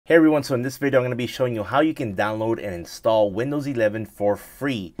Hey everyone, so in this video I'm going to be showing you how you can download and install Windows 11 for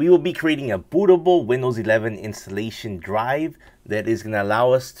free. We will be creating a bootable Windows 11 installation drive that is going to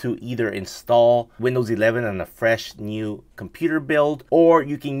allow us to either install Windows 11 on a fresh new computer build, or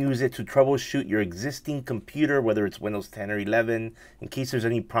you can use it to troubleshoot your existing computer, whether it's Windows 10 or 11, in case there's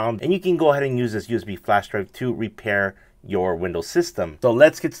any problem. And you can go ahead and use this USB flash drive to repair your Windows system. So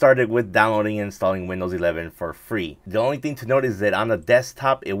let's get started with downloading and installing Windows 11 for free. The only thing to note is that on the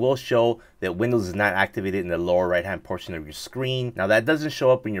desktop, it will show that Windows is not activated in the lower right hand portion of your screen. Now that doesn't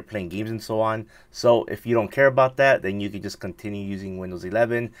show up when you're playing games and so on. So if you don't care about that, then you can just continue using Windows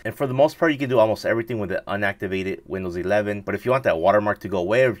 11. And for the most part, you can do almost everything with the unactivated Windows 11. But if you want that watermark to go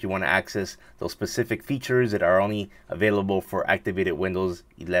away, or if you want to access those specific features that are only available for activated Windows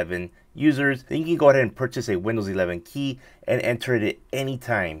 11 users, then you can go ahead and purchase a Windows 11 key and enter it at any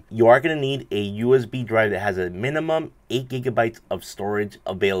time. You are going to need a USB drive that has a minimum 8 gigabytes of storage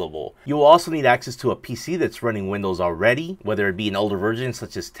available. You will also need access to a PC that's running Windows already, whether it be an older version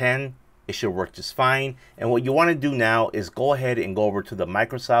such as 10. It should work just fine. And what you want to do now is go ahead and go over to the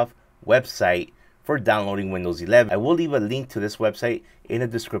Microsoft website for downloading Windows 11. I will leave a link to this website in the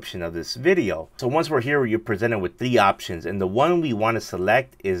description of this video. So once we're here, you're presented with three options, and the one we want to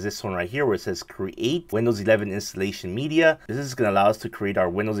select is this one right here where it says create Windows 11 installation media. This is going to allow us to create our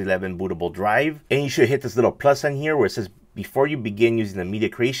Windows 11 bootable drive, and you should hit this little plus sign here where it says before you begin using the media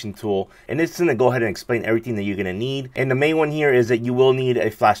creation tool, and it's going to go ahead and explain everything that you're going to need. And the main one here is that you will need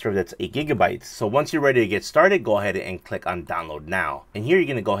a flash drive that's 8 gigabytes. So once you're ready to get started, go ahead and click on download now. And here you're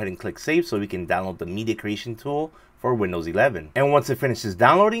going to go ahead and click save so we can download the media creation tool for Windows 11. And once it finishes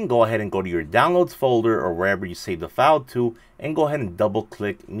downloading, go ahead and go to your downloads folder or wherever you save the file to, and go ahead and double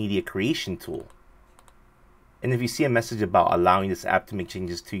click media creation tool. And if you see a message about allowing this app to make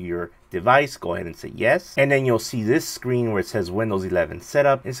changes to your device, go ahead and say yes. And then you'll see this screen where it says Windows 11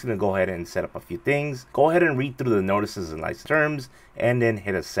 setup. It's going to go ahead and set up a few things. Go ahead and read through the notices and license terms, and then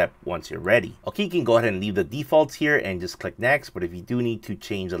hit accept once you're ready. Okay, you can go ahead and leave the defaults here and just click next. But if you do need to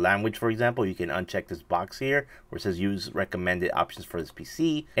change the language, for example, you can uncheck this box here where it says use recommended options for this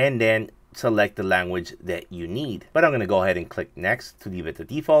PC, and then select the language that you need. But I'm going to go ahead and click next to leave it the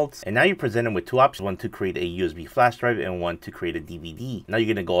defaults. And now you're presented with two options, one to create a USB flash drive and one to create a DVD. Now you're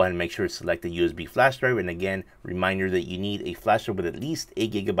going to go ahead and make sure to select the USB flash drive, and again, reminder that you need a flash drive with at least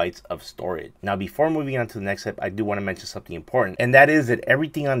 8 gigabytes of storage. Now before moving on to the next step, I do want to mention something important, and that is that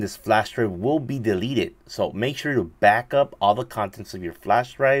everything on this flash drive will be deleted. So make sure to back up all the contents of your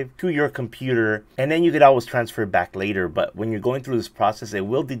flash drive to your computer, and then you could always transfer it back later. But when you're going through this process, it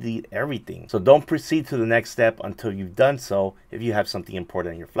will delete everything. So don't proceed to the next step until you've done so if you have something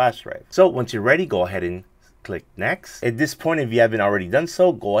important on your flash drive. So once you're ready, go ahead and click next. At this point, if you haven't already done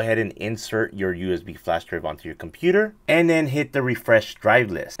so, go ahead and insert your USB flash drive onto your computer and then hit the refresh drive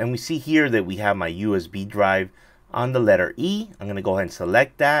list. And we see here that we have my USB drive on the letter E. I'm going to go ahead and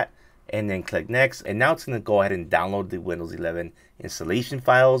select that and then click next. And now it's going to go ahead and download the Windows 11 installation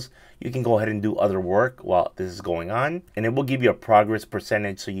files. You can go ahead and do other work while this is going on, and it will give you a progress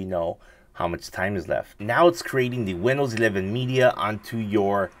percentage so you know how much time is left. Now it's creating the Windows 11 media onto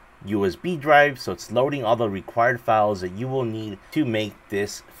your USB drive, so it's loading all the required files that you will need to make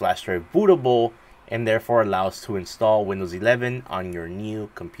this flash drive bootable, and therefore allows to install Windows 11 on your new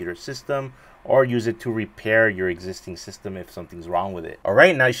computer system, or use it to repair your existing system if something's wrong with it.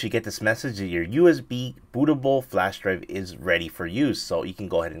 Alright, now you should get this message that your USB bootable flash drive is ready for use. So you can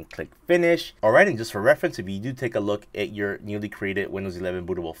go ahead and click finish. Alright, and just for reference, if you do take a look at your newly created Windows 11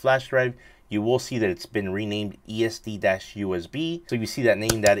 bootable flash drive, you will see that it's been renamed ESD-USB. So if you see that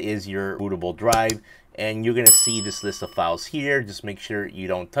name, that is your bootable drive. And you're going to see this list of files here. Just make sure you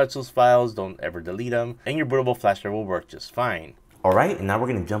don't touch those files, don't ever delete them, and your bootable flash drive will work just fine. Alright, and now we're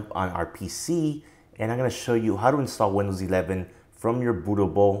going to jump on our PC, and I'm going to show you how to install Windows 11 from your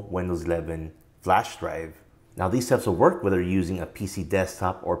bootable Windows 11 flash drive. Now these steps will work whether you're using a PC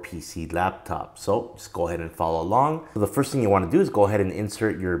desktop or PC laptop, so just go ahead and follow along. So the first thing you want to do is go ahead and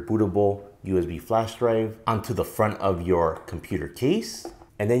insert your bootable USB flash drive onto the front of your computer case,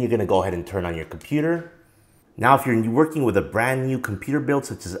 and then you're going to go ahead and turn on your computer. Now if you're working with a brand new computer build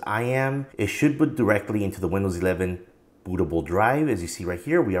such as I am, it should boot directly into the Windows 11 bootable drive. As you see right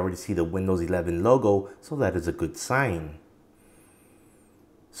here, we already see the Windows 11 logo, so that is a good sign.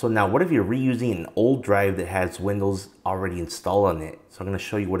 So now what if you're reusing an old drive that has Windows already installed on it? So I'm going to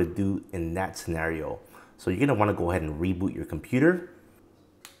show you what to do in that scenario. So you're going to want to go ahead and reboot your computer,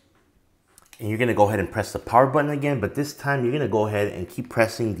 and you're going to go ahead and press the power button again, but this time you're going to go ahead and keep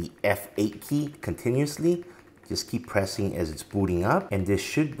pressing the F8 key continuously. Just keep pressing as it's booting up, and this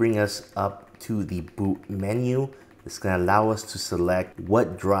should bring us up to the boot menu It's going to allow us to select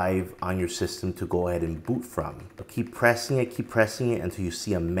what drive on your system to go ahead and boot from. But keep pressing it until you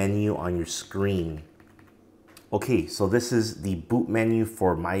see a menu on your screen. Okay, so this is the boot menu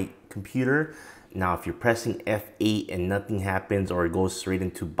for my computer. Now, if you're pressing F8 and nothing happens or it goes straight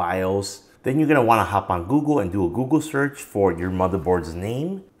into BIOS, then you're gonna wanna hop on Google and do a Google search for your motherboard's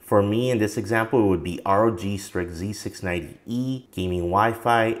name. For me, in this example, it would be ROG/Z690E Gaming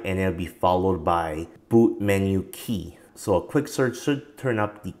Wi-Fi, and it'll be followed by boot menu key. So a quick search should turn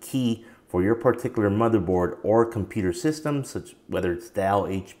up the key for your particular motherboard or computer system, such whether it's Dell,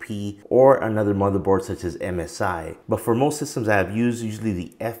 HP, or another motherboard such as MSI. But for most systems I have used, usually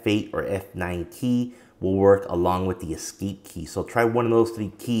the F8 or F9 key will work along with the escape key. So try one of those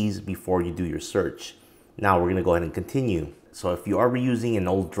 3 keys before you do your search. Now we're gonna go ahead and continue. So if you are reusing an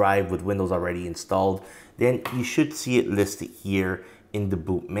old drive with Windows already installed, then you should see it listed here in the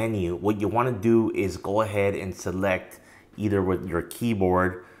boot menu. What you wanna do is go ahead and select either with your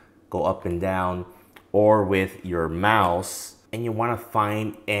keyboard, go up and down, or with your mouse, and you wanna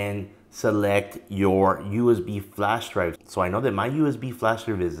find and select your USB flash drive. So I know that my USB flash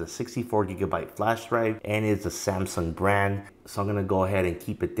drive is a 64GB flash drive and it's a Samsung brand. So I'm gonna go ahead and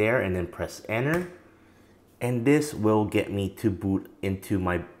keep it there and then press enter. And this will get me to boot into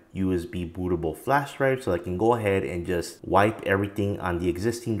my USB bootable flash drive, so I can go ahead and just wipe everything on the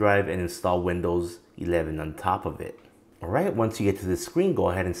existing drive and install Windows 11 on top of it. All right, once you get to this screen, go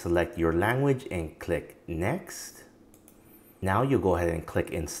ahead and select your language and click next. Now you'll go ahead and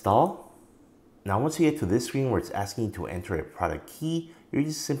click install. Now once you get to this screen where it's asking you to enter a product key, you're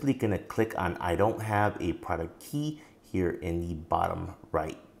just simply gonna click on I don't have a product key here in the bottom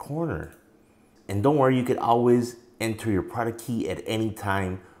right corner. And don't worry, you could always enter your product key at any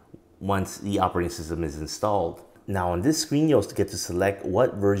time once the operating system is installed. Now on this screen, you'll get to select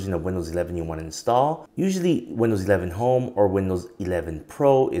what version of Windows 11 you want to install. Usually Windows 11 Home or Windows 11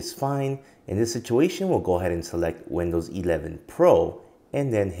 Pro is fine. In this situation, we'll go ahead and select Windows 11 Pro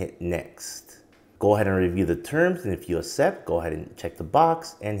and then hit next. Go ahead and review the terms, and if you accept, go ahead and check the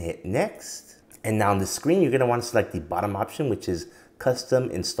box and hit next. And now on the screen, you're going to want to select the bottom option, which is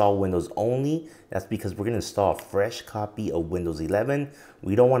custom install Windows only. That's because we're going to install a fresh copy of Windows 11.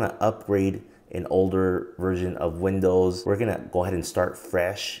 We don't want to upgrade an older version of Windows. We're going to go ahead and start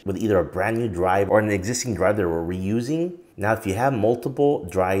fresh with either a brand new drive or an existing drive that we're reusing. Now, if you have multiple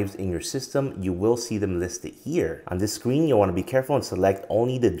drives in your system, you will see them listed here. On this screen, you'll want to be careful and select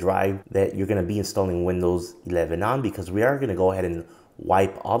only the drive that you're going to be installing Windows 11 on, because we are going to go ahead and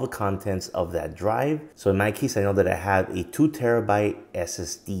wipe all the contents of that drive. So in my case, I know that I have a 2TB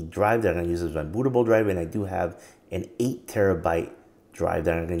SSD drive that I'm going to use as my bootable drive, and I do have an 8TB drive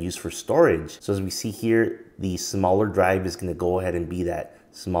that I'm going to use for storage. So as we see here, the smaller drive is going to go ahead and be that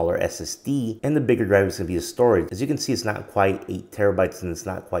smaller SSD, and the bigger drive is going to be the storage. As you can see, it's not quite 8TB and it's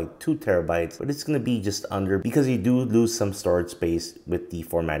not quite 2TB, but it's going to be just under, because you do lose some storage space with the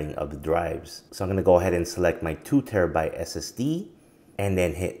formatting of the drives. So I'm going to go ahead and select my 2TB SSD and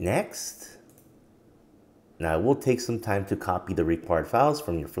then hit next. Now it will take some time to copy the required files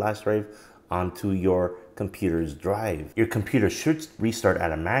from your flash drive onto your computer's drive. Your computer should restart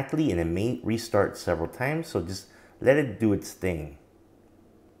automatically, and it may restart several times, so just let it do its thing.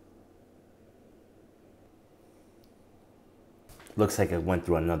 Looks like it went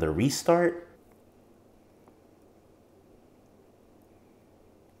through another restart.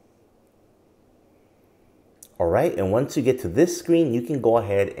 All right, and once you get to this screen, you can go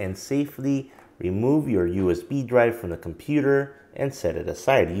ahead and safely remove your USB drive from the computer and set it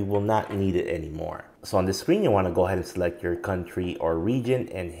aside. You will not need it anymore. So on the screen, you want to go ahead and select your country or region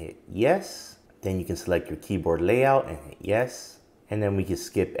and hit yes. Then you can select your keyboard layout and hit yes. And then we can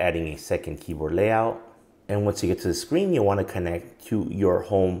skip adding a second keyboard layout. And once you get to the screen, you want to connect to your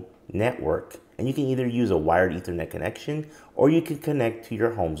home network. And you can either use a wired Ethernet connection, or you can connect to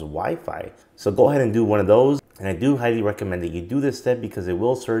your home's Wi-Fi. So go ahead and do one of those. And I do highly recommend that you do this step, because it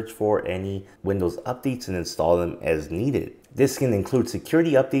will search for any Windows updates and install them as needed. This can include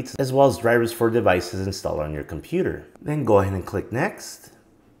security updates as well as drivers for devices installed on your computer. Then go ahead and click next.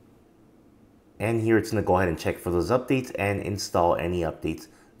 And here it's going to go ahead and check for those updates and install any updates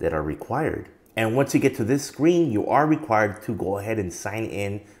that are required. And once you get to this screen, you are required to go ahead and sign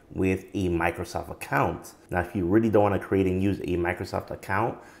in with a Microsoft account. Now, if you really don't want to create and use a Microsoft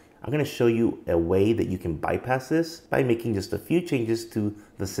account, I'm going to show you a way that you can bypass this by making just a few changes to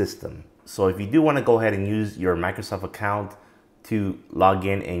the system. So if you do want to go ahead and use your Microsoft account to log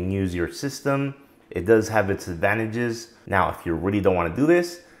in and use your system, it does have its advantages. Now, if you really don't want to do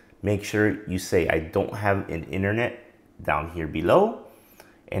this, make sure you say I don't have an internet down here below.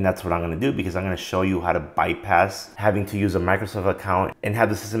 And that's what I'm gonna do, because I'm gonna show you how to bypass having to use a Microsoft account and have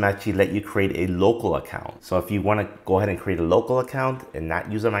the system actually let you create a local account. So if you wanna go ahead and create a local account and not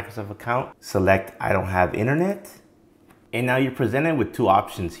use a Microsoft account, select I don't have internet. And now you're presented with two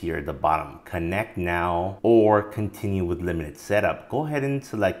options here at the bottom, connect now or continue with limited setup. Go ahead and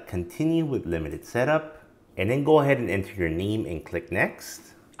select continue with limited setup, and then go ahead and enter your name and click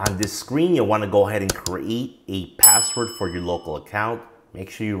next. On this screen, you'll want to go ahead and create a password for your local account. Make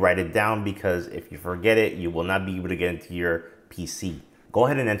sure you write it down, because if you forget it, you will not be able to get into your PC. Go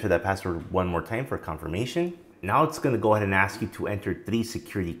ahead and enter that password one more time for confirmation. Now it's going to go ahead and ask you to enter 3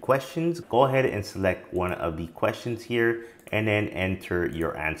 security questions. Go ahead and select one of the questions here and then enter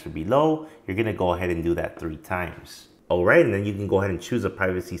your answer below. You're going to go ahead and do that 3 times. All right, and then you can go ahead and choose the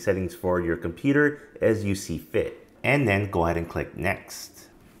privacy settings for your computer as you see fit. And then go ahead and click next.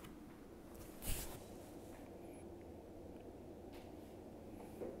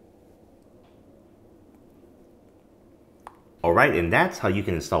 Alright, and that's how you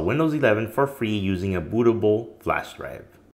can install Windows 11 for free using a bootable flash drive.